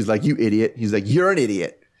like, you idiot. He's like, you're an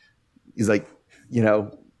idiot. He's like, you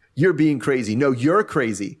know, you're being crazy. No, you're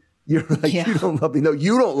crazy. You're like, you don't love me. No,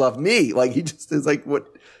 you don't love me. Like, he just is like, what?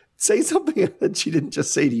 Say something that she didn't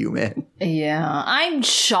just say to you, man. Yeah. I'm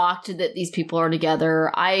shocked that these people are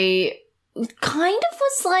together. I kind of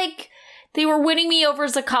was like, they were winning me over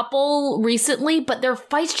as a couple recently, but their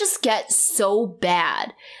fights just get so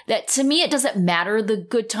bad that to me, it doesn't matter the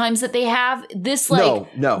good times that they have. This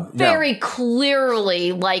very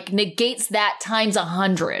clearly like negates that times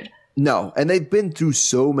 100. No. And they've been through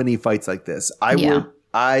so many fights like this. I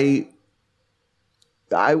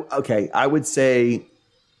would say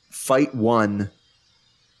fight 1,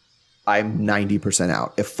 I'm 90%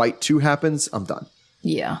 out. If fight 2 happens, I'm done.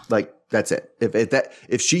 Yeah. Like, that's it.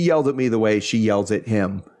 If she yelled at me the way she yells at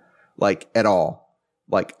him, like, at all,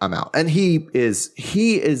 like, I'm out. And he is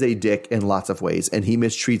a dick in lots of ways, and he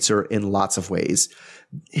mistreats her in lots of ways.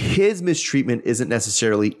 His mistreatment isn't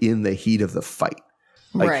necessarily in the heat of the fight.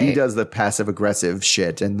 Like, he does the passive aggressive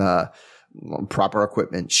shit and the proper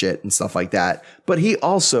equipment shit and stuff like that. But he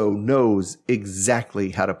also knows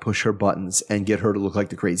exactly how to push her buttons and get her to look like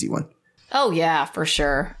the crazy one. Oh, yeah, for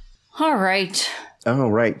sure. All right. Oh,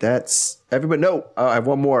 right. That's everybody. No, I have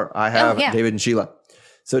one more. I have David and Sheila.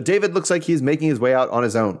 So David looks like he's making his way out on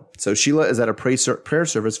his own. So Sheila is at a prayer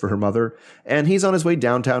service for her mother, and he's on his way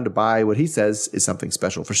downtown to buy what he says is something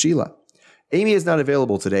special for Sheila. Amy is not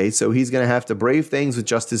available today, so he's going to have to brave things with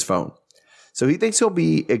just his phone. So he thinks he's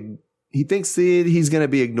going to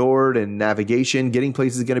be ignored, and navigation, getting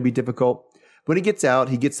places is going to be difficult. When he gets out,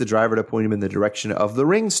 he gets the driver to point him in the direction of the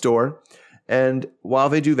Ring store. And while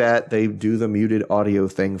they do that, they do the muted audio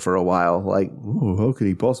thing for a while. Like, how could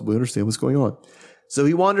he possibly understand what's going on? So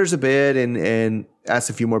he wanders a bit and asks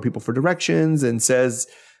a few more people for directions and says,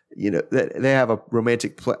 you know, that they have a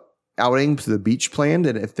romantic outing to the beach planned.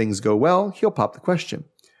 And if things go well, he'll pop the question.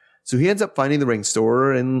 So he ends up finding the Ring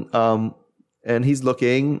store, and he's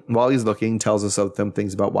looking. While he's looking, tells us some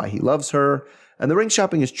things about why he loves her. And the ring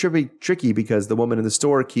shopping is tricky because the woman in the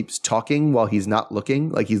store keeps talking while he's not looking.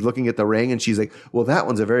 Like he's looking at the ring and she's like, well, that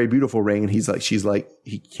one's a very beautiful ring. And she's like,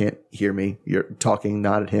 he can't hear me. You're talking,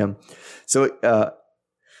 not at him. So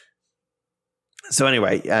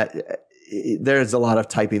anyway, there's a lot of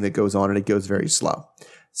typing that goes on and it goes very slow.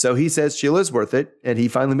 So he says Sheila's worth it. And he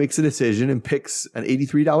finally makes a decision and picks an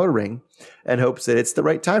 $83 ring and hopes that it's the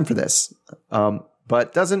right time for this.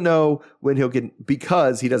 But doesn't know when he'll get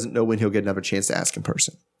another chance to ask in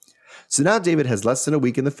person. So now David has less than a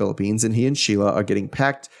week in the Philippines, and he and Sheila are getting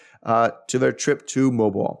packed to their trip to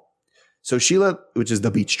Mobile. So Sheila, which is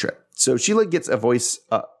the beach trip. So Sheila gets a voice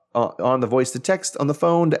on the voice to text on the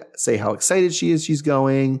phone to say how excited she is she's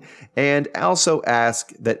going, and also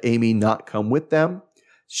ask that Amy not come with them.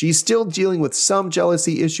 She's still dealing with some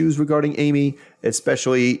jealousy issues regarding Amy,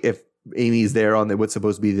 especially if Amy's there on what's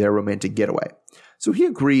supposed to be their romantic getaway. So he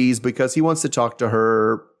agrees because he wants to talk to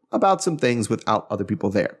her about some things without other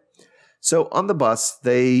people there. So on the bus,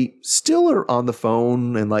 they still are on the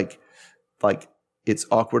phone and like it's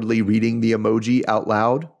awkwardly reading the emoji out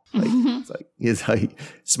loud. It's like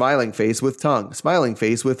smiling face with tongue, smiling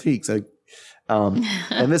face with cheeks. And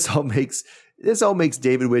this all makes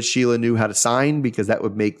David wish Sheila knew how to sign because that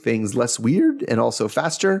would make things less weird and also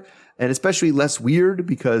faster, and especially less weird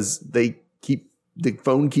because the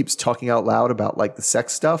phone keeps talking out loud about like the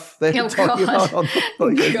sex stuff they're talking about on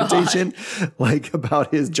the invitation, like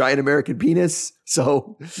about his giant American penis.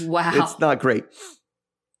 So wow, it's not great.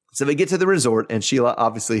 So they get to the resort and Sheila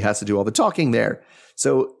obviously has to do all the talking there.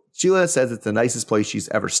 So Sheila says it's the nicest place she's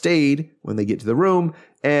ever stayed when they get to the room,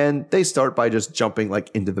 and they start by just jumping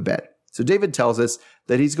like into the bed. So David tells us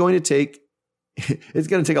that it's going to take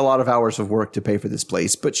a lot of hours of work to pay for this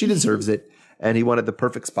place, but she deserves it. And he wanted the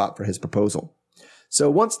perfect spot for his proposal. So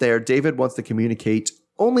once there, David wants to communicate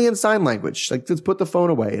only in sign language. Like, let's put the phone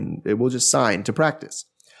away and we'll just sign to practice.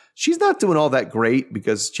 She's not doing all that great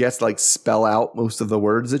because she has to like spell out most of the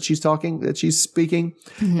words that she's speaking.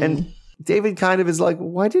 Mm-hmm. And David kind of is like,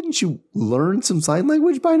 why didn't you learn some sign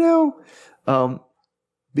language by now?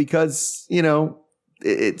 Because,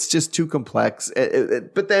 it's just too complex.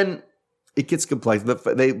 But then it gets complex.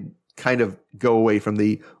 They kind of go away from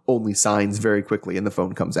the only signs very quickly and the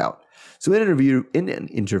phone comes out. So in an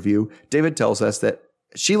interview, David tells us that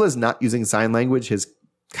Sheila's not using sign language has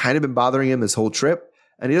kind of been bothering him this whole trip.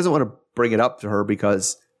 And he doesn't want to bring it up to her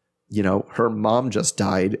because, her mom just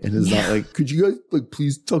died and is not like, could you guys like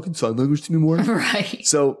please talk in sign language to me more? Right.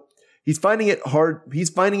 So he's finding it hard. He's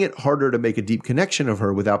finding it harder to make a deep connection of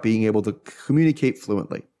her without being able to communicate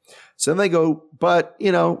fluently. So then they go, but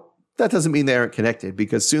that doesn't mean they aren't connected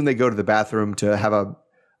because soon they go to the bathroom to have a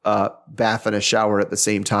bath and a shower at the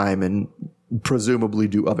same time and presumably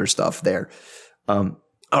do other stuff there. All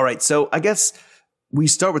right. So I guess we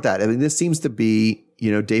start with that. I mean, this seems to be,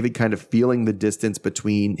 David kind of feeling the distance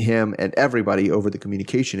between him and everybody over the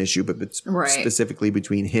communication issue, but specifically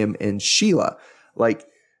between him and Sheila. Like,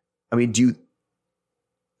 I mean,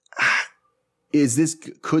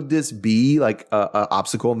 could this be like a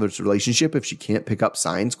obstacle in this relationship if she can't pick up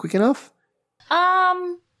signs quick enough?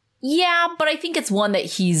 Yeah, but I think it's one that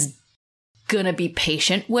he's gonna be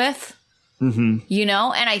patient with. Mm-hmm.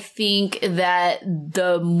 And I think that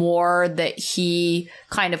the more that he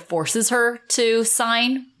kind of forces her to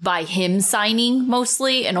sign by him signing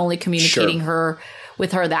mostly and only communicating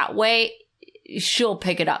with her that way, she'll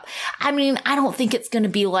pick it up. I mean, I don't think it's going to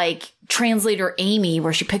be like Translator Amy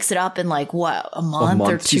where she picks it up in like a month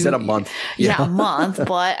or 2. She said a month. Yeah, a month.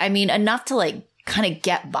 But I mean, enough to like kind of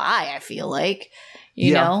get by, I feel like,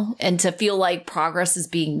 you know, and to feel like progress is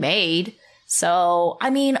being made. So, I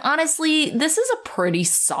mean, honestly, this is a pretty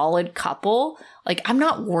solid couple. Like, I'm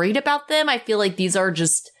not worried about them. I feel like these are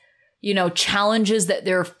just, challenges that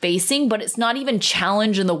they're facing, but it's not even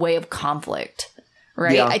challenge in the way of conflict,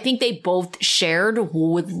 right? Yeah. I think they both shared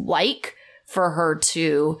would like for her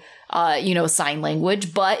to, sign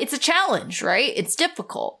language, but it's a challenge, right? It's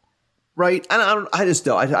difficult. Right. And I just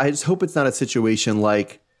hope it's not a situation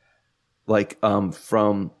like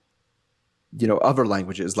from, other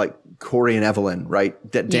languages like Corey and Evelyn, right?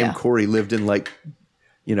 Damn Corey lived in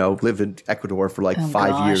Ecuador for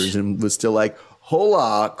 5 years and was still like,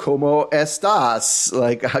 hola, ¿cómo estás?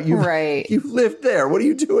 Like, how you lived there. What are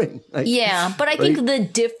you doing? Like, yeah. But I think the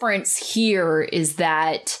difference here is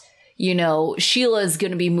that, Sheila is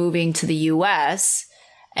going to be moving to the U.S.,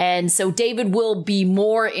 and so David will be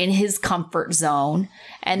more in his comfort zone.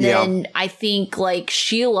 And then I think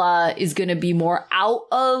Sheila is going to be more out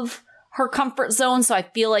of her comfort zone. So I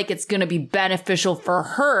feel like it's going to be beneficial for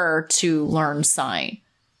her to learn sign.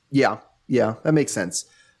 Yeah. Yeah. That makes sense.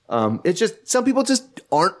 It's just some people just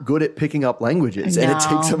aren't good at picking up languages, and it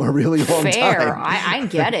takes them a really long time. I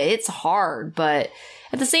get it. It's hard, but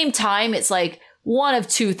at the same time, it's like one of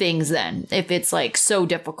two things then, if it's like so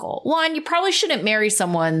difficult. One, you probably shouldn't marry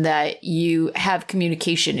someone that you have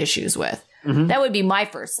communication issues with. Mm-hmm. That would be my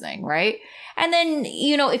first thing, right? And then,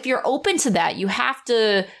 if you're open to that, you have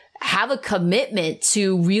to have a commitment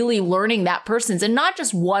to really learning that person's, and not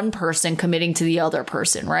just one person committing to the other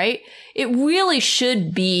person, right? It really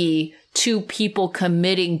should be two people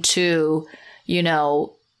committing to,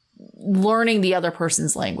 learning the other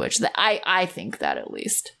person's language. I think that, at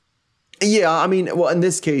least. Yeah, I mean, well, in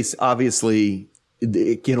this case, obviously,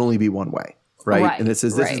 it can only be one way, right? And this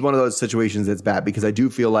is one of those situations that's bad, because I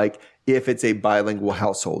do feel like if it's a bilingual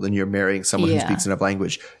household and you're marrying someone who speaks another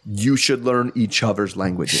language, you should learn each other's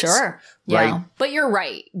languages. Sure. Right? Yeah. But you're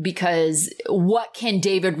right, because what can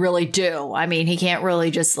David really do? I mean, he can't really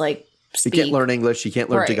just speak. He can't learn English. He can't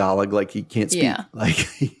learn Tagalog. He can't speak. Yeah.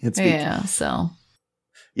 He can't speak. Yeah. So.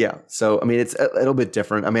 Yeah. So, I mean, it's a little bit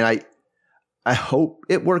different. I mean, I hope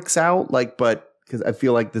it works out, but because I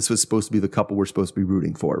feel like this was supposed to be the couple we're supposed to be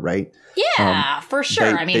rooting for, right? Yeah, for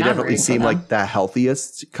sure. They definitely seem like the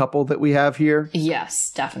healthiest couple that we have here.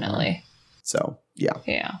 Yes, definitely. So, yeah.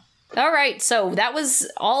 Yeah. All right. So that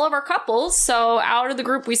was all of our couples. So out of the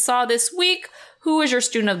group we saw this week, who was your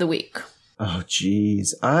student of the week? Oh,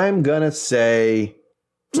 geez. I'm going to say,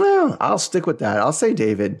 well, I'll stick with that. I'll say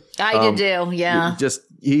David. I did too. Yeah.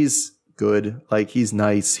 He's good. He's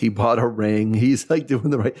nice. He bought a ring. He's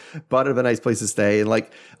doing bought a nice place to stay, and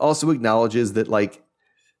also acknowledges that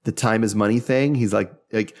the time is money thing. He's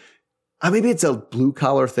maybe it's a blue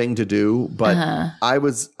collar thing to do, but I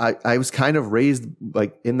was kind of raised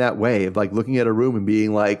in that way of looking at a room and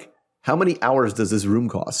being how many hours does this room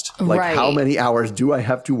cost? How many hours do I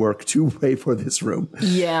have to work to pay for this room?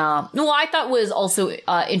 Yeah. Well, I thought was also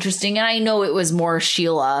interesting, and I know it was more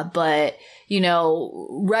Sheila, but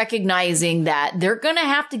recognizing that they're going to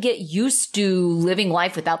have to get used to living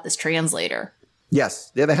life without this translator.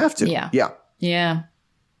 Yes. Yeah, they have to. Yeah. Yeah. Yeah.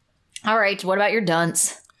 All right. What about your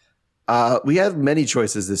dunce? We have many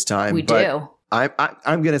choices this time. We do. I'm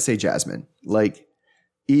going to say Jasmine.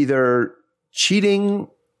 Either cheating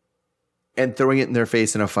and throwing it in their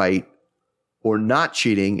face in a fight, or not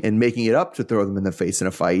cheating and making it up to throw them in the face in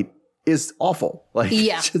a fight, is awful.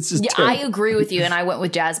 Yeah, I agree with you. And I went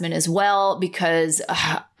with Jasmine as well, because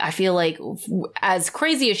I feel like, as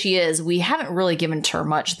crazy as she is, we haven't really given her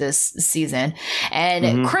much this season.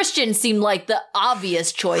 And Christian seemed like the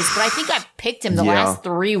obvious choice, but I think I picked him the last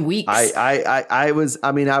 3 weeks. I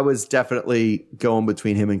was definitely going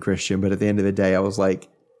between him and Christian, but at the end of the day, I was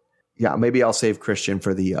maybe I'll save Christian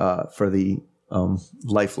for the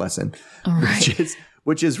life lesson,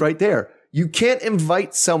 which is right there. You can't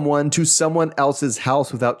invite someone to someone else's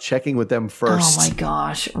house without checking with them first. Oh my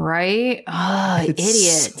gosh, right?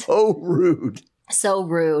 Idiot. So rude. So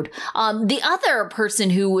rude. The other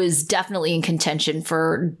person who was definitely in contention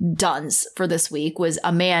for dunce for this week was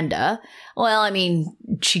Amanda. Well, I mean,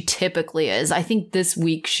 she typically is. I think this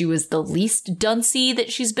week she was the least duncey that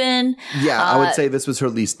she's been. Yeah, I would say this was her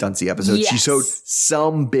least duncey episode. Yes. She showed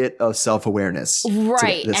some bit of self-awareness.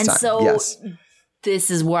 Right. This time. So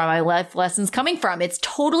this is where my life lesson's coming from. It's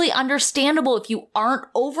totally understandable if you aren't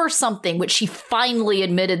over something, which she finally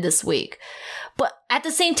admitted this week. But at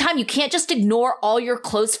the same time, you can't just ignore all your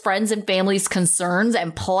close friends and family's concerns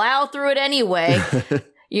and plow through it anyway,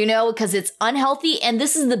 because it's unhealthy. And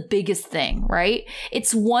this is the biggest thing, right?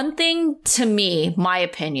 It's one thing, to me, my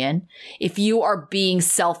opinion, if you are being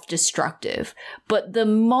self-destructive. But the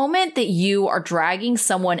moment that you are dragging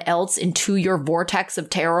someone else into your vortex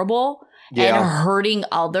of terrible and hurting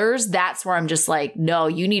others, that's where I'm just no,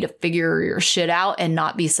 you need to figure your shit out and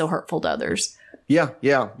not be so hurtful to others. Yeah.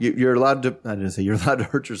 You're allowed to, you're allowed to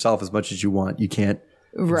hurt yourself as much as you want. You can't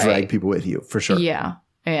drag people with you, for sure. Yeah.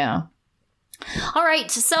 All right.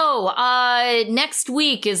 So next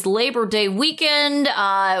week is Labor Day weekend.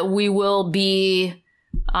 We will be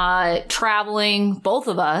traveling, both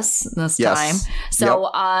of us this time.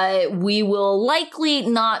 So we will likely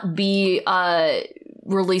not be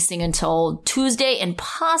releasing until Tuesday and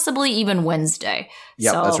possibly even Wednesday.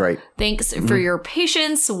 Yeah, so that's right. Thanks for your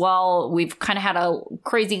patience while we've kind of had a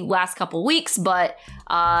crazy last couple weeks, but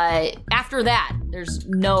after that, there's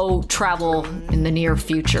no travel in the near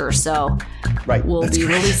future. So we'll be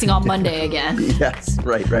releasing on Monday again. Yes,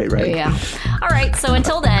 right. Yeah. All right. So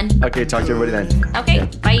until then. Okay, talk to everybody then. Okay,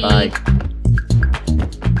 bye. Bye.